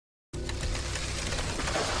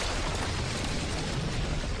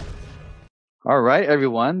All right,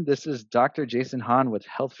 everyone. This is Dr. Jason Hahn with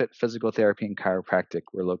HealthFit Physical Therapy and Chiropractic.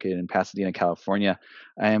 We're located in Pasadena, California.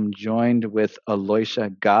 I am joined with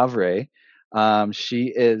Aloysia Gavre.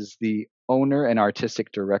 She is the owner and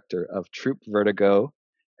artistic director of Troupe Vertigo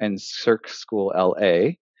and Cirque School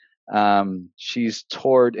LA. She's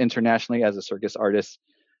toured internationally as a circus artist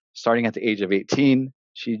starting at the age of 18.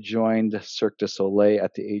 She joined Cirque du Soleil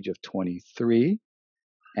at the age of 23.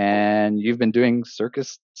 And you've been doing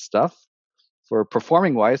circus stuff for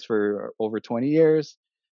performing wise for over 20 years.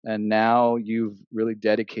 And now you've really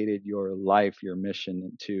dedicated your life, your mission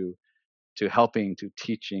to helping, to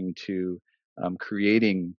teaching, to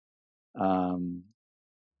creating um,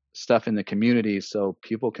 stuff in the community so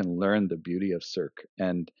people can learn the beauty of Cirque.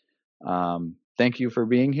 And thank you for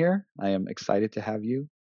being here. I am excited to have you.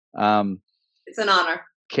 It's an honor.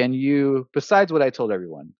 Can you, besides what I told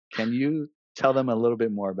everyone, can you tell them a little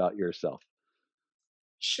bit more about yourself?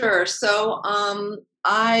 Sure. So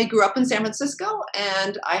I grew up in San Francisco,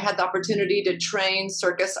 and I had the opportunity to train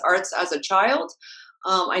circus arts as a child.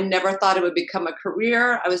 I never thought it would become a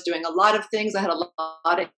career. I was doing a lot of things. I had a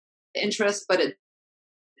lot of interest, but it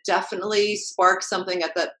definitely sparked something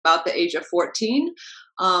at about the age of 14.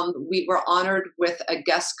 We were honored with a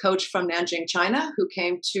guest coach from Nanjing, China, who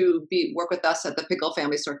came to work with us at the Pickle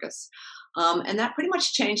Family Circus. And that pretty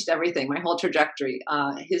much changed everything, my whole trajectory.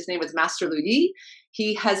 His name was Master Lu Yi.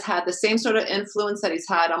 He has had the same sort of influence that he's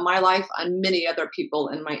had on my life, on many other people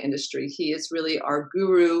in my industry. He is really our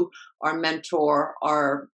guru, our mentor,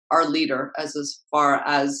 our leader as far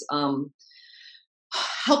as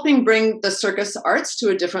helping bring the circus arts to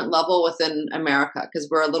a different level within America, because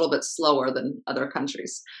we're a little bit slower than other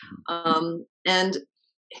countries. And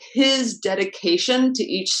his dedication to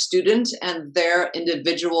each student and their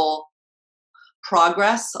individual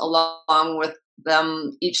progress, along with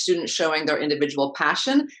them, each student showing their individual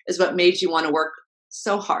passion, is what made you want to work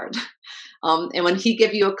so hard. And when he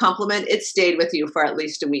gave you a compliment, it stayed with you for at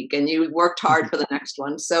least a week, and you worked hard for the next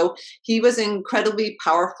one. So he was an incredibly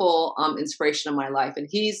powerful inspiration in my life, and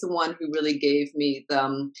he's the one who really gave me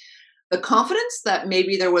the confidence that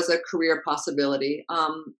maybe there was a career possibility.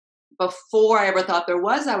 Before I ever thought there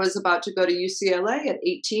was, I was about to go to UCLA at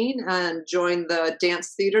 18 and join the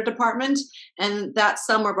dance theater department. And that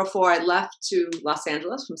summer before I left to Los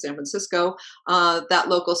Angeles from San Francisco, that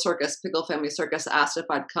local circus, Pickle Family Circus, asked if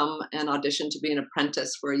I'd come and audition to be an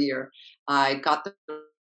apprentice for a year. I got the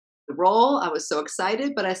role. I was so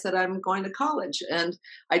excited, but I said, I'm going to college. And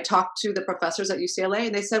I talked to the professors at UCLA,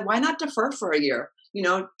 and they said, why not defer for a year?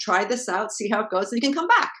 Try this out, see how it goes, and you can come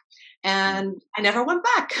back. And I never went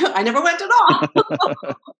back. I never went at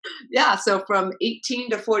all. Yeah. So from 18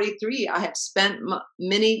 to 43, I have spent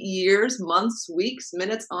many years, months, weeks,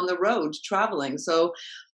 minutes on the road traveling. So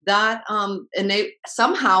that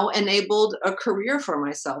somehow enabled a career for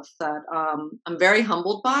myself that I'm very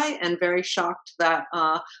humbled by, and very shocked that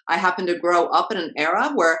I happened to grow up in an era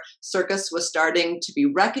where circus was starting to be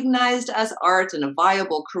recognized as art and a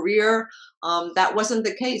viable career. That wasn't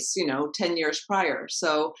the case, 10 years prior.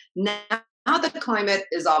 So now the climate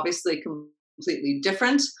is obviously completely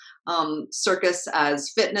different. Circus as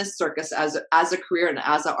fitness, circus as a career and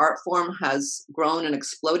as an art form has grown and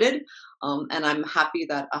exploded. And I'm happy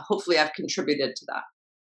that hopefully I've contributed to that.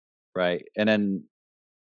 Right. And then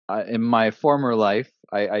in my former life,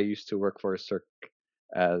 I used to work for a Cirque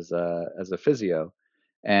as a physio.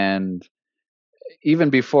 And even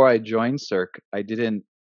before I joined Cirque, I didn't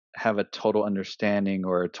have a total understanding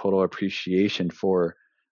or a total appreciation for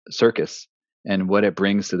circus and what it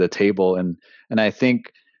brings to the table. And I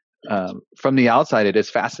think from the outside, it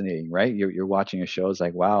is fascinating, right? You're watching a show, it's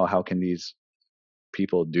like, wow, how can these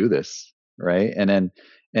people do this, right? And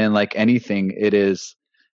like anything,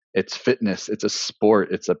 it's fitness, it's a sport,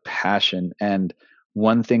 it's a passion. And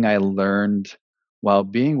one thing I learned while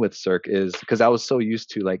being with Cirque is because I was so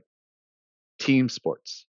used to like team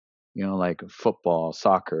sports, like football,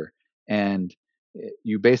 soccer, and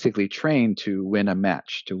you basically train to win a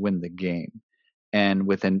match, to win the game. And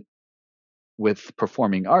with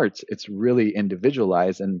performing arts, it's really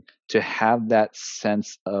individualized, and to have that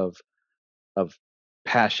sense of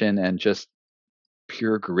passion and just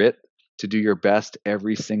pure grit to do your best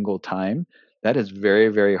every single time, that is very,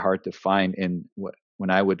 very hard to find in when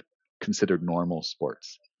I would consider normal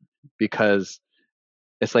sports, because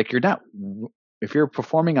it's like if you're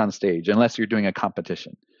performing on stage, unless you're doing a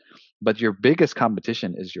competition, but your biggest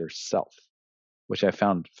competition is yourself, which I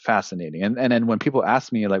found fascinating. And then when people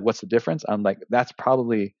ask me like, what's the difference? I'm like, that's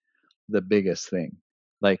probably the biggest thing.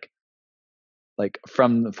 Like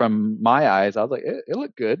from my eyes, I was like, it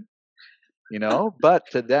looked good, but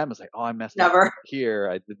to them it's like, oh, I messed up Never. here,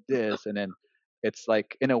 I did this, and then it's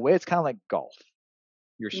like, in a way, it's kind of like golf.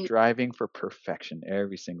 You're striving for perfection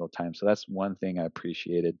every single time. So that's one thing I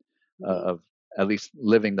appreciated Mm-hmm. of at least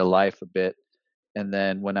living the life a bit. And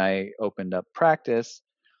then when I opened up practice,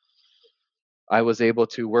 I was able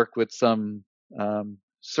to work with some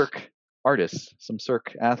Cirque artists, some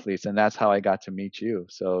Cirque athletes, and that's how I got to meet you.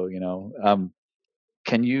 So,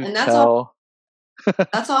 can you And tell?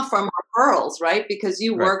 that's all from referrals, right? Because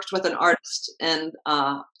you Right. worked with an artist and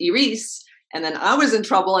Iris, and then I was in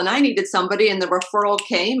trouble and I needed somebody, and the referral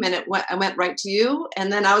came, and I went right to you,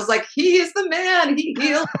 and then I was like, he is the man. He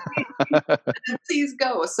healed me. Please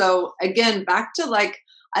go. So again, back to like,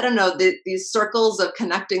 I don't know, these circles of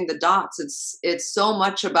connecting the dots. It's so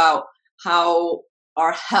much about how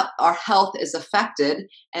our health is affected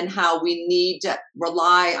and how we need to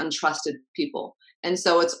rely on trusted people. And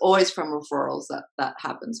so it's always from referrals that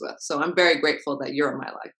happens with. So I'm very grateful that you're in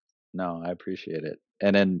my life. No, I appreciate it.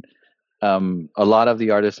 And then a lot of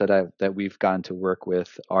the artists that we've gotten to work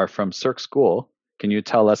with are from Cirque School. Can you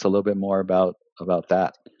tell us a little bit more about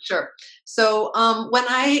that? Sure. So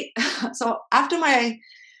so after my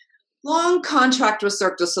long contract with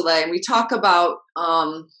Cirque du Soleil, and we talk about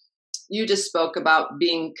you just spoke about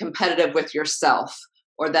being competitive with yourself,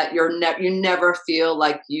 or that you never feel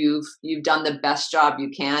like you've done the best job you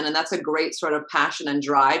can, and that's a great sort of passion and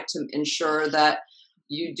drive to ensure that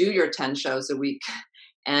you do your 10 shows a week,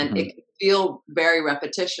 and Hmm. it can feel very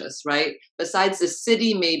repetitious, right? Besides the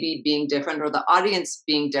city maybe being different or the audience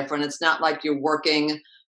being different, it's not like you're working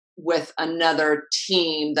with another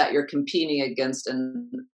team that you're competing against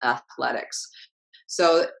in athletics.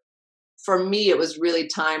 So for me, it was really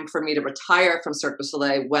time for me to retire from Cirque du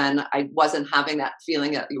Soleil when I wasn't having that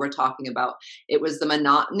feeling that you were talking about. It was the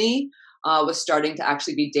monotony was starting to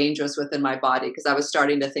actually be dangerous within my body, because I was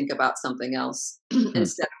starting to think about something else Hmm.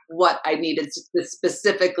 instead of what I needed to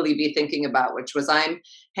specifically be thinking about, which was I'm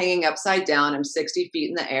hanging upside down, I'm 60 feet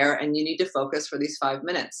in the air, and you need to focus for these 5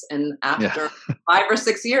 minutes. And Yeah. after 5 or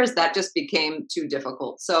 6 years, that just became too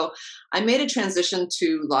difficult. So I made a transition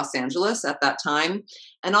to Los Angeles at that time.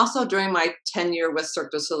 And also during my tenure with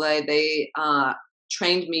Cirque du Soleil, they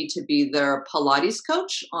trained me to be their Pilates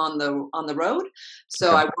coach on the road. So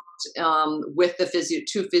Okay. I worked with the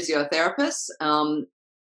two physiotherapists,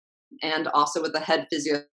 and also with the head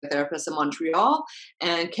physiotherapist in Montreal,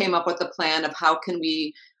 and came up with a plan of how can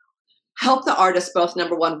we help the artists both,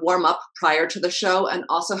 number one, warm up prior to the show, and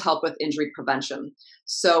also help with injury prevention.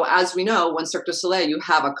 So as we know, when Cirque du Soleil, you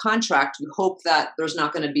have a contract, you hope that there's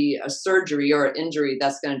not going to be a surgery or an injury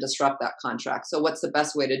that's going to disrupt that contract. So what's the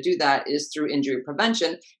best way to do that is through injury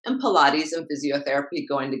prevention, and Pilates and physiotherapy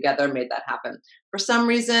going together made that happen. For some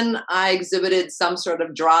reason, I exhibited some sort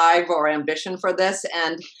of drive or ambition for this,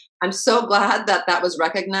 and I'm so glad that that was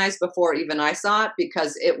recognized before even I saw it,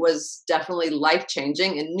 because it was definitely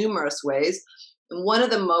life-changing in numerous ways. And one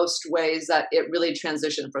of the most ways that it really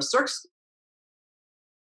transitioned for Cirque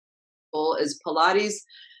School is Pilates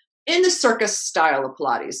in the circus style of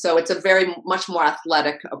Pilates. So it's a very much more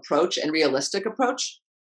athletic approach and realistic approach.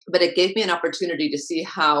 But it gave me an opportunity to see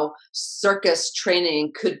how circus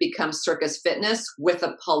training could become circus fitness with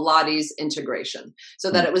a Pilates integration,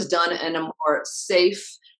 so that Hmm. it was done in a more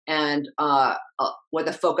safe and with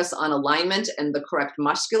a focus on alignment and the correct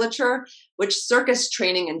musculature, which circus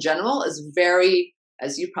training in general is very,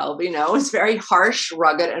 as you probably know, is very harsh,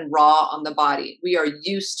 rugged, and raw on the body. We are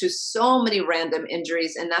used to so many random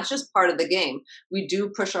injuries, and that's just part of the game. We do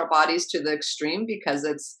push our bodies to the extreme because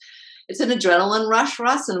it's an adrenaline rush for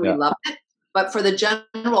us and we Yeah. love it. But for the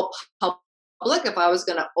general public, if I was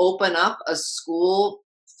going to open up a school,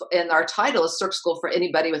 and our title is Cirque School for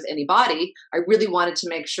anybody with any body, I really wanted to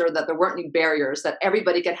make sure that there weren't any barriers, that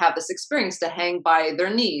everybody could have this experience to hang by their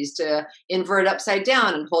knees, to invert upside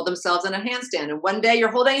down and hold themselves in a handstand. And one day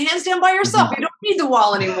you're holding a handstand by yourself. Hmm. You don't need the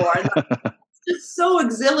wall anymore. And it's so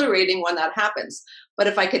exhilarating when that happens. But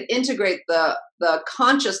if I could integrate the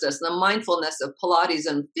consciousness, the mindfulness of Pilates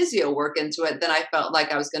and physio work into it, then I felt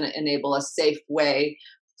like I was going to enable a safe way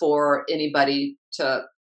for anybody to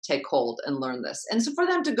take hold and learn this. And so for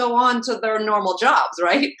them to go on to their normal jobs,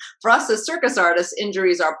 right? For us as circus artists,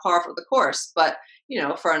 injuries are par for the course. But,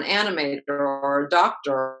 for an animator or a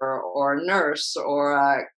doctor or a nurse or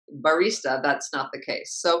a barista, that's not the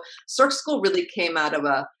case. So Cirque School really came out of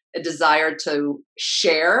a desire to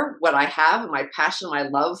share what I have and my passion, my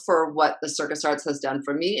love for what the circus arts has done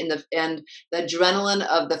for me, and the adrenaline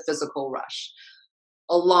of the physical rush,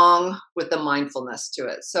 along with the mindfulness to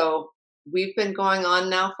it. So we've been going on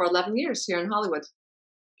now for 11 years here in Hollywood.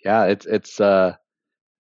 Yeah. It's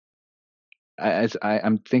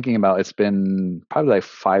I'm thinking about, it's been probably like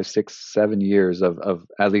 5, 6, 7 years of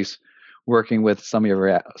at least working with some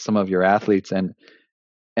of your athletes,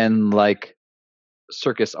 and like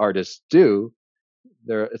circus artists do,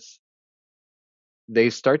 there it's they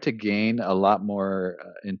start to gain a lot more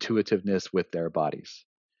intuitiveness with their bodies,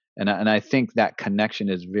 and I think that connection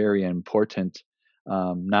is very important,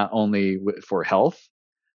 not only for health,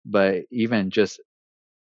 but even just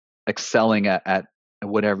excelling at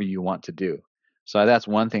whatever you want to do. So that's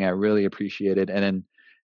one thing I really appreciated. And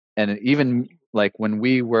even like when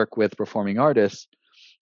we work with performing artists,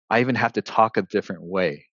 I even have to talk a different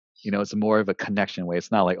way. It's more of a connection way.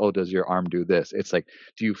 It's not like, oh, does your arm do this? It's like,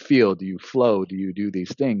 do you feel? Do you flow? Do you do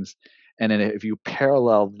these things? And then if you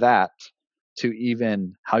parallel that to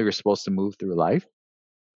even how you're supposed to move through life,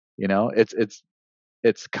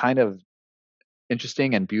 it's kind of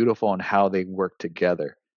interesting and beautiful on how they work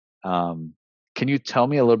together. Can you tell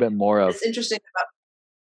me a little bit more of? It's interesting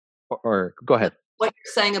about, or go ahead. What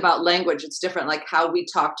you're saying about language. It's different. Like how we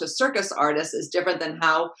talk to circus artists is different than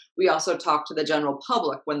how we also talk to the general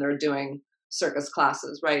public when they're doing circus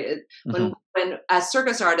classes, right? When as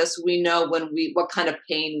circus artists, we know what kind of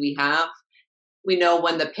pain we have. We know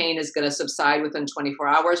when the pain is going to subside within 24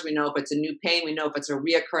 hours. We know if it's a new pain. We know if it's a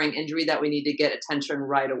reoccurring injury that we need to get attention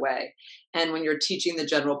right away. And when you're teaching the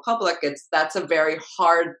general public, that's a very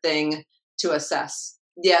hard thing to assess.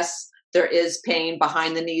 Yes, there is pain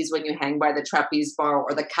behind the knees when you hang by the trapeze bar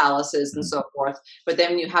or the calluses and so forth. But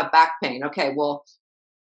then you have back pain. Okay, well,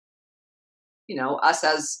 us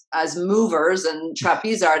as movers and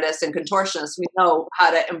trapeze artists and contortionists, we know how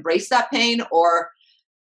to embrace that pain or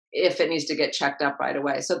if it needs to get checked up right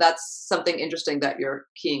away. So that's something interesting that you're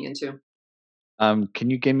keying into. Can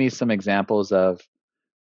you give me some examples of,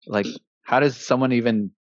 like, how does someone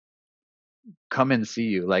even come and see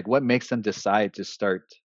you? Like, what makes them decide to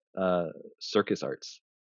start circus arts?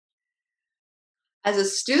 As a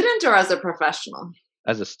student or as a professional?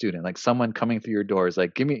 As a student, like someone coming through your doors,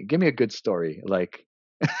 like, give me a good story. Like,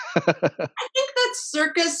 I think that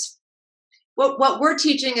circus. What we're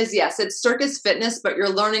teaching is, yes, it's circus fitness, but you're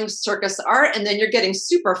learning circus art and then you're getting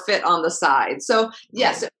super fit on the side. So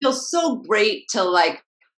yes, it feels so great to like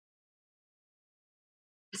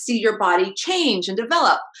see your body change and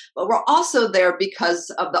develop, but we're also there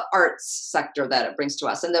because of the arts sector that it brings to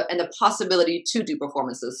us and the possibility to do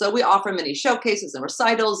performances. So we offer many showcases and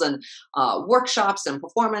recitals and workshops and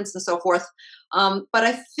performance and so forth. But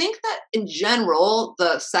I think that in general,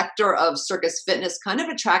 the sector of circus fitness kind of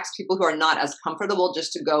attracts people who are not as comfortable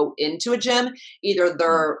just to go into a gym. Either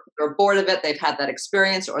they're bored of it, they've had that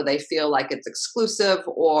experience, or they feel like it's exclusive,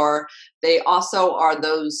 or they also are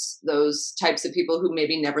those types of people who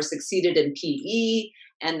maybe never succeeded in PE,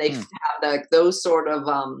 and they have those sort of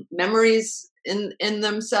memories in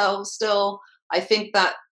themselves still. I think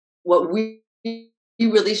that what we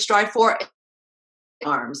really strive for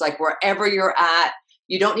arms, like wherever you're at,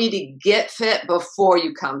 you don't need to get fit before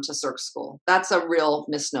you come to Cirque School. That's a real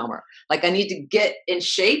misnomer. Like, I need to get in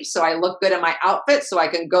shape so I look good in my outfit so I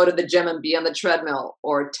can go to the gym and be on the treadmill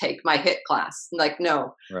or take my HIIT class. Like,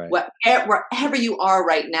 no, wherever you are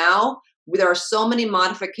right now, there are so many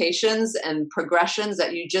modifications and progressions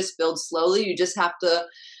that you just build slowly. You just have to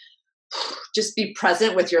just be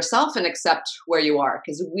present with yourself and accept where you are,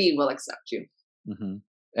 because we will accept you.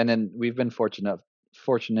 And then we've been fortunate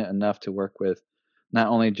enough to work with not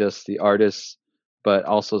only just the artists, but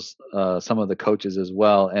also some of the coaches as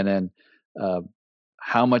well. And then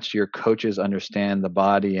how much your coaches understand the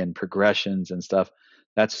body and progressions and stuff,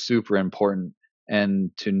 that's super important.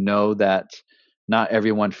 And to know that not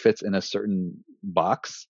everyone fits in a certain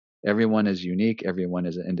box. Everyone is unique. Everyone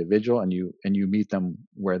is an individual, and you meet them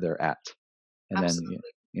where they're at. And Absolutely.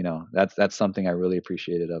 Then, that's something I really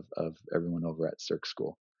appreciated of everyone over at Cirque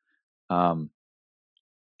School.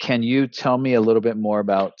 Can you tell me a little bit more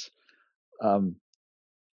about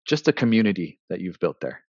just the community that you've built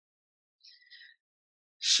there?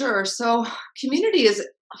 Sure. So community is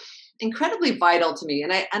incredibly vital to me.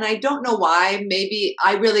 And I don't know why. Maybe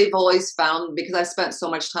I really have always found, because I've spent so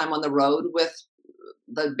much time on the road with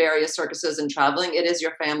the various circuses and traveling, it is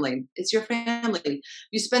your family. It's your family.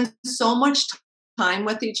 You spend so much time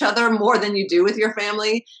with each other, more than you do with your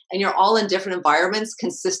family, and you're all in different environments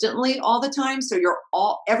consistently all the time. So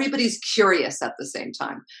everybody's curious at the same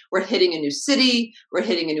time. We're hitting a new city, we're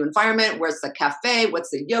hitting a new environment. Where's the cafe? What's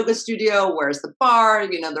the yoga studio? Where's the bar?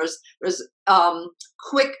 There's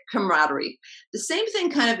quick camaraderie. The same thing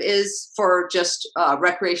kind of is for just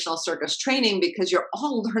recreational circus training, because you're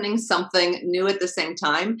all learning something new at the same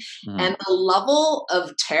time. And the level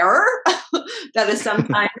of terror that is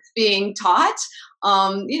sometimes being taught,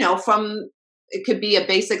 from it could be a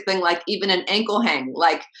basic thing like even an ankle hang,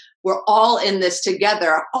 like we're all in this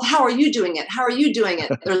together. Oh, how are you doing it? How are you doing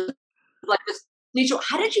it? There's like this mutual,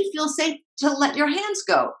 how did you feel safe to let your hands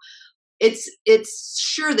go? It's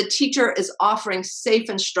sure the teacher is offering safe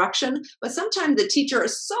instruction, but sometimes the teacher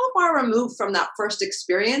is so far removed from that first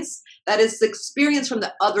experience that it's the experience from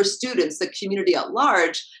the other students, the community at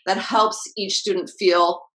large, that helps each student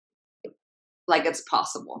feel like it's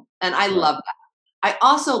possible. And I Right. love that. I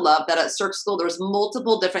also love that at Cirque School, there's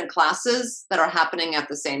multiple different classes that are happening at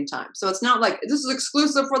the same time. So it's not like this is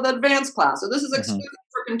exclusive for the advanced class or this is Hmm. exclusive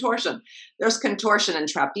for contortion. There's contortion and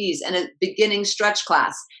trapeze and a beginning stretch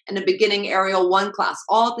class and a beginning aerial one class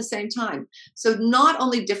all at the same time. So not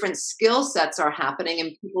only different skill sets are happening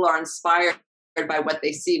and people are inspired by what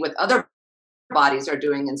they see with other bodies are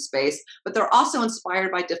doing in space, but they're also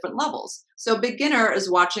inspired by different levels. So beginner is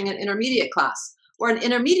watching an intermediate class, or an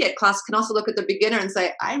intermediate class can also look at the beginner and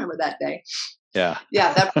say, I remember that day. Yeah.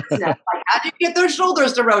 Yeah, that person, like, how do you get their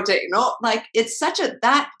shoulders to rotate? You know, like it's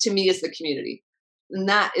that to me is the community. And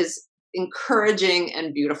that is encouraging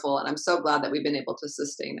and beautiful. And I'm so glad that we've been able to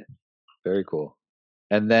sustain it. Very cool.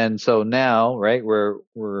 And then so now, right,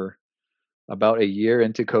 we're about a year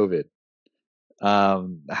into COVID.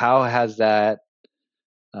 How has that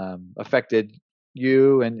affected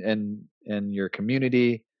you and your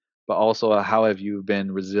community, but also how have you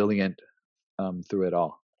been resilient through it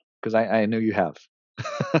all? Because I know you have.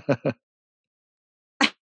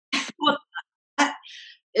 Well, that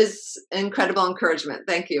is incredible encouragement.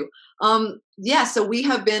 Thank you. Yeah, so we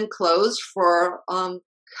have been closed for 11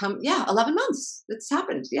 months. It's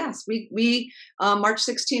happened. Yes, we March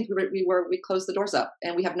 16th we closed the doors up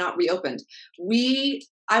and we have not reopened.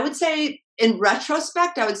 I would say in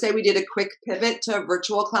retrospect, I would say we did a quick pivot to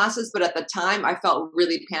virtual classes, but at the time I felt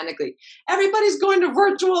really panically. Everybody's going to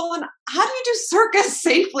virtual, and how do you do circus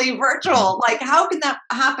safely virtual? Like, how can that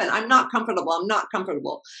happen? I'm not comfortable. I'm not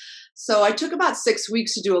comfortable. So I took about 6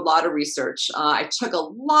 weeks to do a lot of research. I took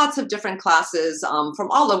lots of different classes from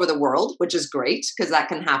all over the world, which is great because that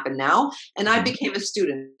can happen now. And I Mhm. became a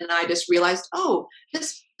student, and I just realized, oh,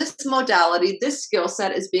 this modality, this skill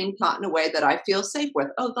set is being taught in a way that I feel safe with.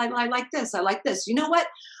 Oh, I like this. I like this. You know what?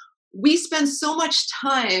 We spend so much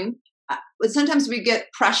time, but sometimes we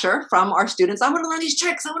get pressure from our students. I want to learn these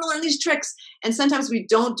tricks. I want to learn these tricks. And sometimes we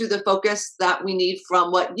don't do the focus that we need from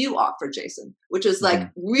what you offer, Jason, which is like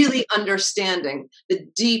Mhm. really understanding the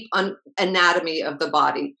deep anatomy of the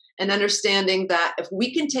body and understanding that if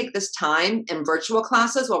we can take this time in virtual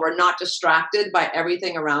classes while we're not distracted by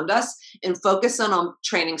everything around us and focus on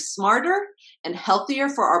training smarter and healthier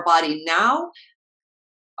for our body now.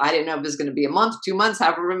 I didn't know if it was going to be a month, 2 months,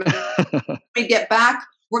 however we get back,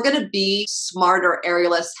 we're going to be smarter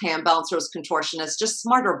aerialists, hand balancers, contortionists, just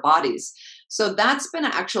smarter bodies. So that's been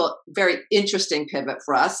an actual very interesting pivot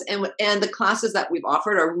for us. And the classes that we've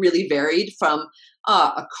offered are really varied from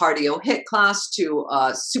a cardio HIIT class to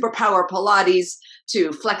superpower Pilates to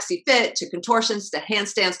flexi fit to contortions to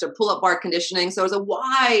handstands to pull-up bar conditioning. So it's a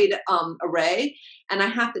wide array. And I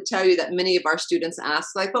have to tell you that many of our students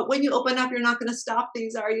ask, like, but when you open up, you're not going to stop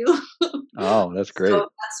these, are you? Oh, that's So great.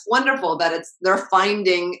 that's wonderful that they're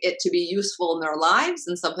finding it to be useful in their lives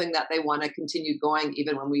and something that they want to continue going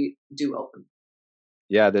even when we do open.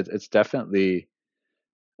 Yeah, that it's definitely.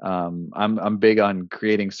 I'm big on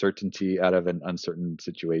creating certainty out of an uncertain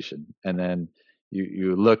situation, and then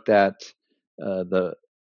you looked at the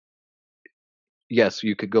yes,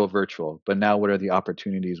 you could go virtual, but now what are the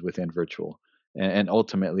opportunities within virtual? And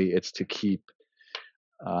ultimately, it's to keep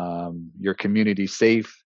your community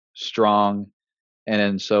safe, strong, and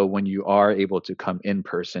then so when you are able to come in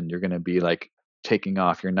person, you're going to be like taking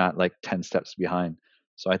off. You're not like 10 steps behind.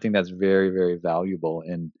 So I think that's very, very valuable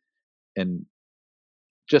in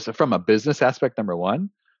just from a business aspect, number one,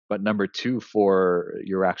 but number two for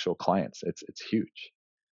your actual clients. It's huge.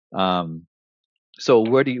 Um, so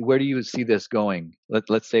where do you see this going?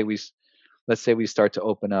 Let's say we start to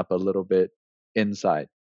open up a little bit inside.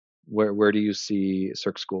 Where do you see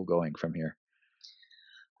Cirque School going from here?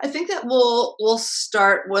 I think that we'll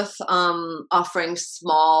start with offering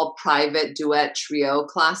small private duet trio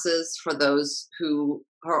classes for those who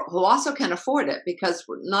also can afford it, because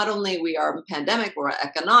not only we are in pandemic, we're at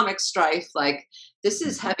economic strife. Like, this Mhm.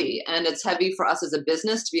 is heavy, and it's heavy for us as a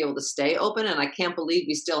business to be able to stay open. And I can't believe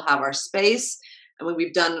we still have our space. I mean,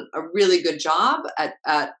 we've done a really good job at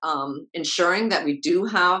ensuring that we do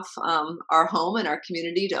have our home and our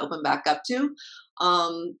community to open back up to.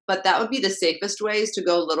 But that would be the safest ways to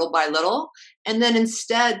go little by little. And then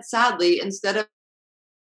sadly, instead of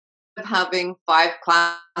having 5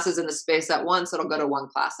 classes in the space at once, it'll go to 1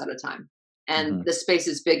 class at a time. and Hmm. the space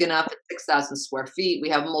is big enough at 6,000 square feet. We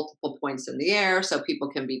have multiple points in the air, so people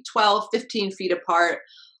can be 12, 15 feet apart.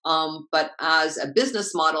 But as a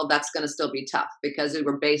business model, that's going to still be tough because we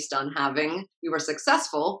were based on we were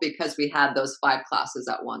successful because we had those 5 classes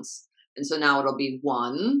at once. And so now it'll be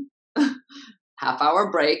one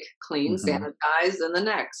half-hour break, clean, Hmm. sanitize, and the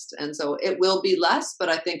next. And so it will be less, but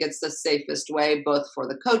I think it's the safest way both for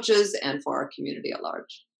the coaches and for our community at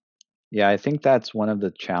large. Yeah, I think that's one of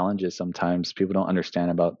the challenges sometimes people don't understand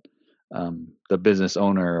about the business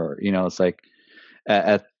owner. Or, it's like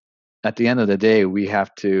at at the end of the day, we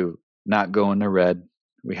have to not go in the red.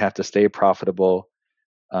 We have to stay profitable,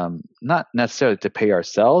 not necessarily to pay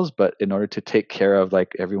ourselves, but in order to take care of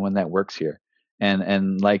like everyone that works here.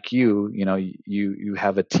 And like you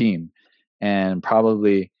have a team, and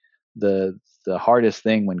probably the hardest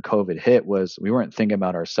thing when COVID hit was we weren't thinking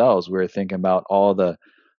about ourselves. We were thinking about all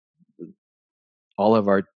of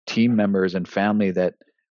our team members and family that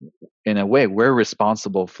in a way we're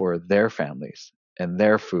responsible for their families and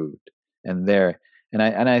their food and their and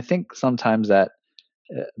I think sometimes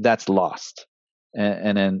that's lost.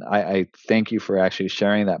 And then I thank you for actually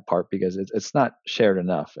sharing that part because it's not shared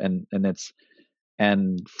enough.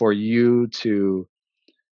 And for you to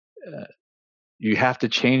you have to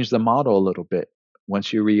change the model a little bit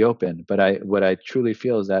once you reopen. But what I truly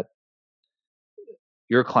feel is that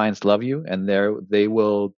your clients love you, and they're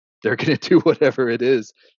going to do whatever it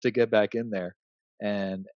is to get back in there.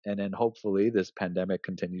 And then hopefully this pandemic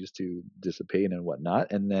continues to dissipate and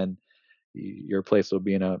whatnot, and then your place will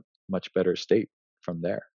be in a much better state from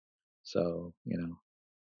there. So,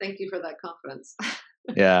 Thank you for that confidence.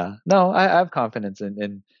 yeah, no, I have confidence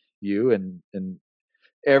in you and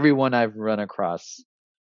everyone I've run across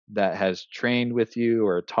that has trained with you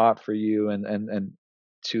or taught for you and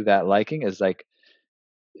to that liking is like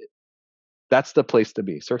that's the place to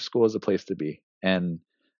be. Cirque School is a place to be. And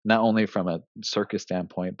not only from a circus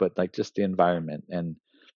standpoint, but like just the environment and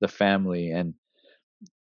the family, and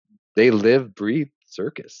they live, breathe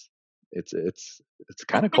circus. It's I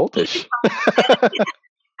kind of can't believe cultish.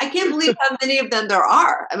 I can't believe how many of them there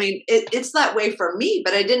are. I mean, it's that way for me,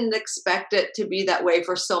 but I didn't expect it to be that way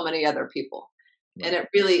for so many other people. And Right. it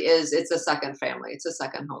really is. It's a second family. It's a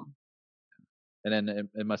second home. And then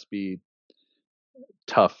it must be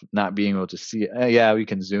tough not being able to see it. Yeah, we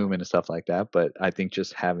can zoom and stuff like that, but I think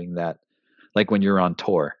just having that, like when you're on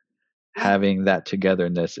tour, Yeah, having that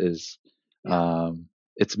togetherness is yeah. um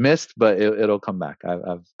it's missed, but it'll come back.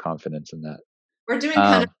 I've confidence in that. We're doing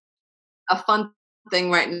kind of um a fun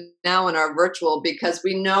thing right now in our virtual because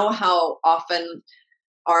we know how often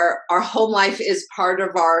our home life is part of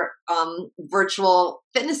our virtual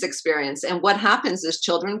fitness experience. And what happens is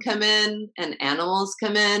children come in and animals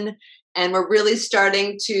come in, and we're really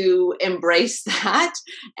starting to embrace that.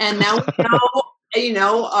 And now we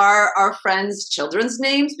know, our friends' children's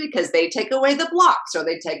names because they take away the blocks, or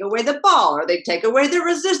they take away the ball, or they take away the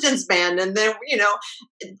resistance band, and then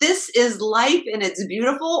this is life and it's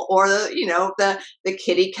beautiful. Or the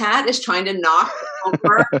kitty cat is trying to knock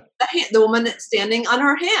over the woman standing on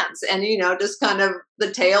her hands, and just kind of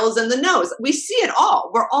the tails and the nose. We see it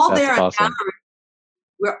all. We're all that's there on awesome. gallery.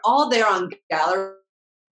 We're all there on gallery.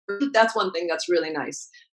 That's one thing that's really nice.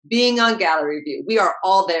 Being on gallery view, we are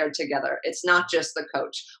all there together. It's not just the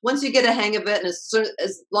coach. Once you get a hang of it, and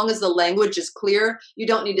as long as the language is clear, you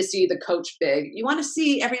don't need to see the coach big. You want to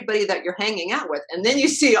see everybody that you're hanging out with, and then you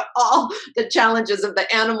see all the challenges of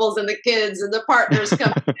the animals and the kids and the partners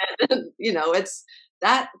coming in. It's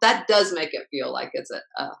that does make it feel like it's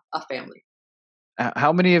a family.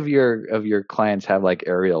 How many of your clients have like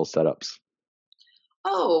aerial setups?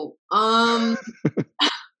 Oh,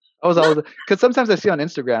 I was not because sometimes I see on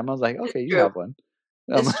Instagram, I was like, okay, you true. have one.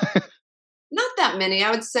 Um, It's not that many.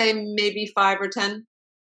 I would say maybe 5 or 10.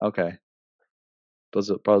 okay,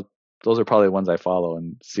 those are probably ones I follow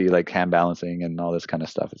and see like hand balancing and all this kind of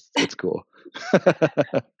stuff. It's cool.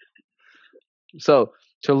 So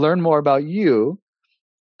to learn more about you,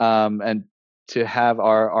 and to have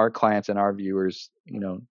our clients and our viewers,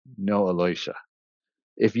 know Aloysia.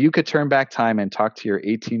 If you could turn back time and talk to your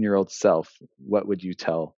 18-year-old self, what would you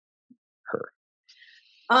tell her?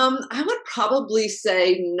 I would probably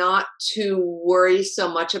say not to worry so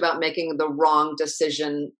much about making the wrong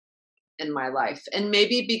decision in my life. And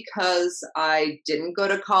maybe because I didn't go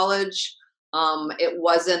to college, it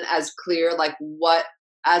wasn't as clear, like what,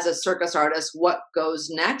 as a circus artist, what goes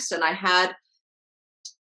next. And I had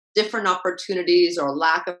different opportunities or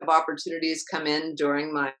lack of opportunities come in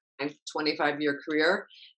during my 25-year career.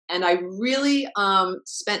 And I really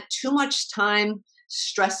spent too much time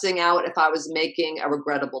stressing out if I was making a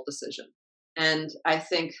regrettable decision. And I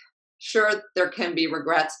think Sure, there can be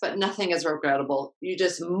regrets, but nothing is regrettable. You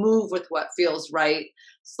just move with what feels right.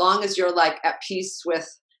 As long as you're like at peace with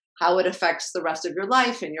how it affects the rest of your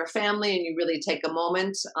life and your family, and you really take a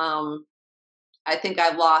moment. I think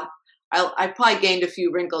I probably gained a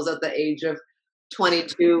few wrinkles at the age of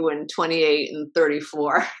 22 and 28 and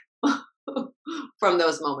 34 from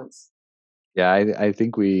those moments. Yeah, I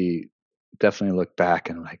think we definitely look back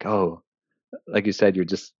and like, oh, like you said, you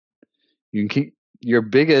can keep your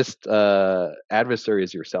biggest adversary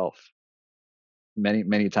is yourself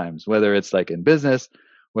many times, whether it's like in business,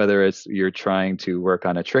 whether it's you're trying to work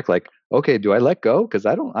on a trick, like, okay, do I let go? Because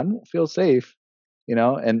I don't feel safe, and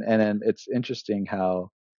then it's interesting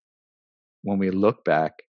how when we look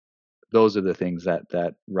back, those are the things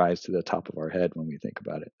that rise to the top of our head when we think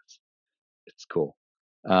about it. It's cool.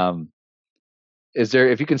 Um,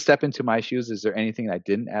 if you can step into my shoes, is there anything I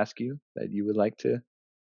didn't ask you that you would like to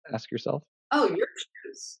ask yourself? Oh, your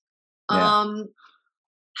shoes. Yeah. Um,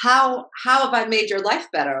 how have I made your life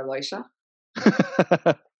better, Aloysia?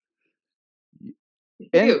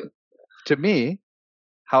 And You. to me,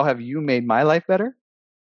 how have you made my life better?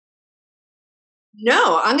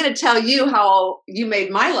 No, I'm going to tell you how you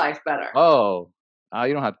made my life better. Oh,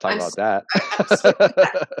 you don't have to talk I'm about I'm so glad.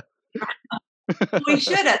 that. We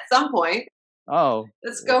should at some point. Oh,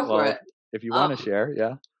 Let's go for well, it. if you want to Um, share,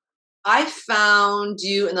 yeah. I found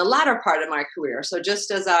you in the latter part of my career. So just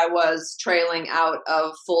as I was trailing out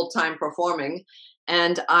of full-time performing,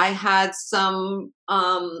 and I had some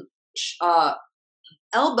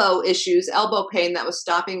elbow issues, elbow pain that was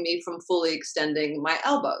stopping me from fully extending my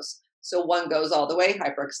elbows. So one goes all the way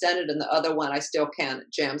hyperextended, and the other one I still can.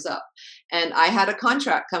 It jams up. And I had a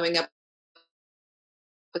contract coming up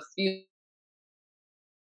a few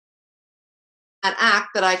an act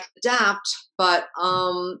that I could adapt, but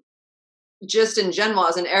just in general,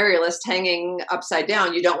 as an aerialist hanging upside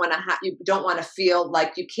down, you don't want to feel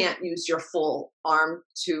like you can't use your full arm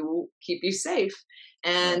to keep you safe.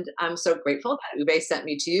 Right. And I'm so grateful that Ube sent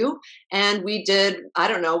me to you. And we did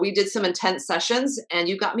some intense sessions, and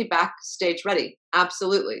you got me backstage ready.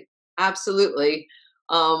 Absolutely. Absolutely.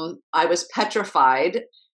 I was petrified.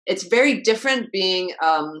 It's very different being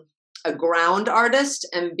a ground artist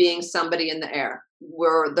and being somebody in the air,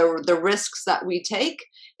 where the risks that we take,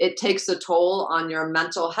 it takes a toll on your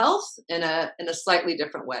mental health in a slightly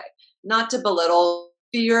different way. Not to belittle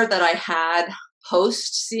fear that I had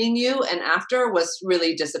post seeing you and after was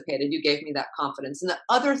really dissipated. You gave me that confidence. And the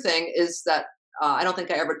other thing is that I don't think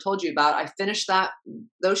I ever told you about. I finished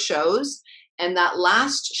those shows, and that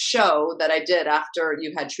last show that I did after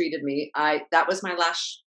you had treated me, that was my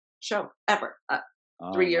last show ever.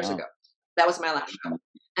 Oh, 3 years wow. ago. That was my last show.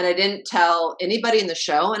 And I didn't tell anybody in the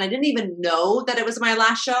show, and I didn't even know that it was my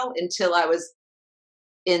last show until I was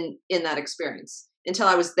in that experience. Until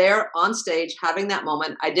I was there on stage having that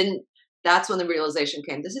moment. That's when the realization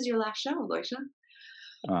came. This is your last show, Aloysia.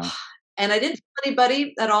 Wow. And I didn't tell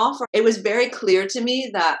anybody at all. It was very clear to me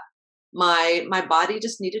that my body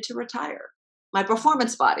just needed to retire. My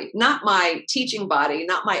performance body, not my teaching body,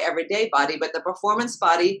 not my everyday body, but the performance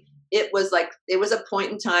body. It was a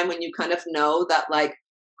point in time when you kind of know that, like,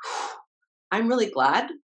 I'm really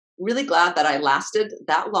glad that I lasted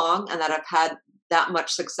that long and that I've had that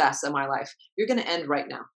much success in my life. You're going to end right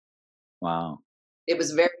now. Wow. It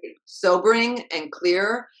was very sobering and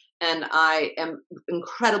clear. And I am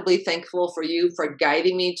incredibly thankful for you for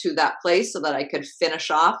guiding me to that place so that I could finish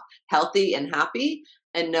off healthy and happy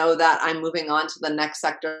and know that I'm moving on to the next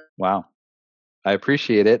sector. Wow. I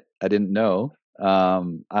appreciate it. I didn't know.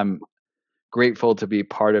 I'm grateful to be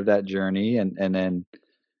part of that journey, and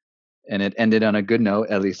it ended on a good note,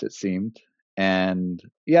 at least it seemed. And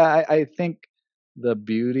yeah, I think the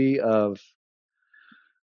beauty of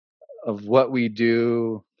what we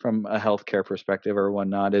do from a healthcare perspective or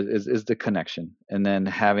whatnot is the connection, and then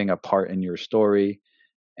having a part in your story.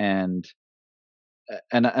 And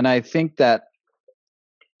and I think that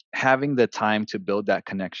having the time to build that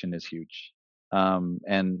connection is huge.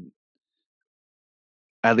 And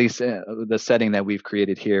at least the setting that we've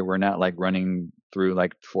created here, we're not like running through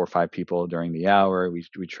like 4 or 5 people during the hour.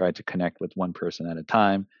 We try to connect with one person at a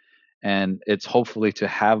time, and it's hopefully to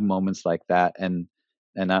have moments like that. And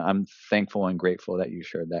I'm thankful and grateful that you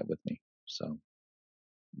shared that with me. So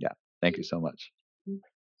yeah, thank you so much.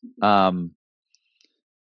 Um,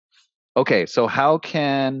 okay, so how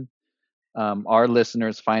can our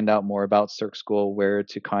listeners find out more about Cirque School? Where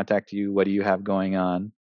to contact you? What do you have going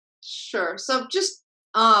on? Sure. So just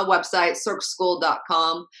website,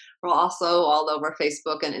 cirqueschool.com. We're also all over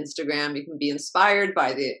Facebook and Instagram. You can be inspired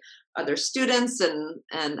by the other students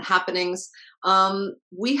and happenings.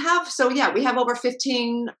 We have over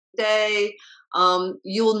 15 day.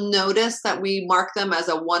 You'll notice that we mark them as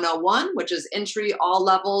a 101, which is entry, all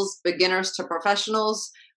levels, beginners to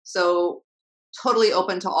professionals. So totally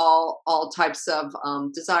open to all types of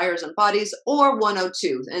desires and bodies, or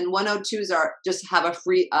 102s. And 102s are just have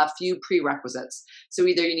a few prerequisites. So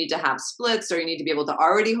either you need to have splits, or you need to be able to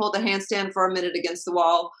already hold a handstand for a minute against the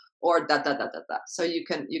wall, or da. So you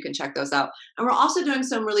can check those out. And we're also doing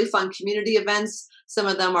some really fun community events. Some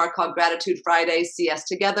of them are called Gratitude Friday, See Us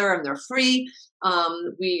Together, and they're free.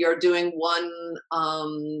 We are doing one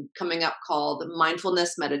coming up called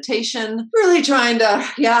Mindfulness Meditation. Really trying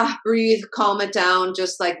to, breathe, calm it down,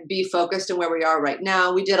 just like be focused on where we are right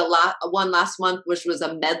now. We did one last month, which was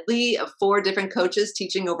a medley of 4 different coaches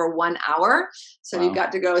teaching over 1 hour. So Wow. you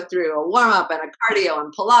got to go through a warm up and a cardio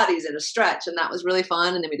and Pilates and a stretch, and that was really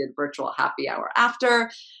fun. And then we did virtual happy hour after.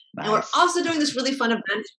 Nice. And we're also doing this really fun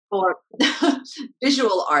event for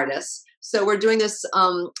visual artists. So we're doing this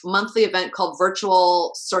monthly event called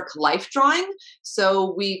Virtual Cirque Life Drawing.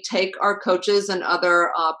 So we take our coaches and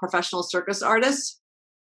other professional circus artists,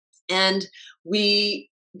 and they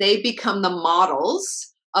become the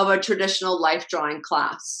models of a traditional life drawing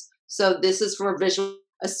class. So this is for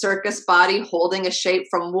a circus body holding a shape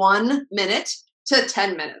from 1 minute to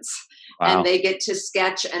 10 minutes. Wow. And they get to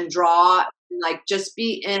sketch and draw, like just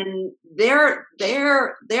be in the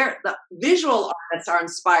visual artists are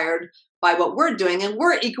inspired by what we're doing, and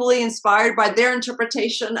we're equally inspired by their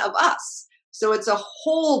interpretation of us. So it's a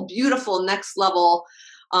whole beautiful next level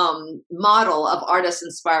model of artists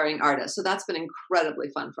inspiring artists. So that's been incredibly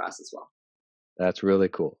fun for us as well. That's really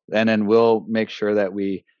cool. And then we'll make sure that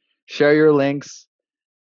we share your links.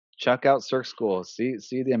 Check out Cirque School. See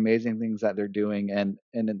the amazing things that they're doing, and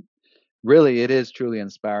really, it is truly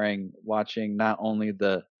inspiring watching not only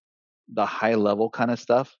the high level kind of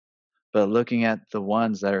stuff, but looking at the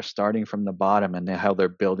ones that are starting from the bottom and how they're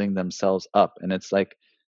building themselves up. And it's like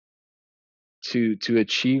to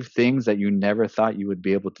achieve things that you never thought you would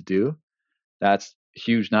be able to do. That's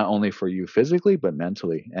huge, not only for you physically, but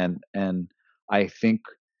mentally. And I think,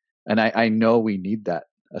 and I know we need that,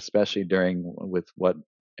 especially with what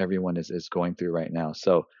everyone is going through right now.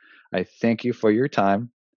 So I thank you for your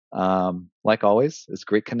time. Like always, it's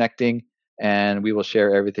great connecting, and we will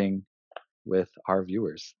share everything with our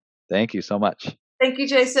viewers. Thank you so much. Thank you,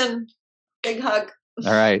 Jason. Big hug.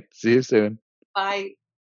 All right. See you soon. Bye.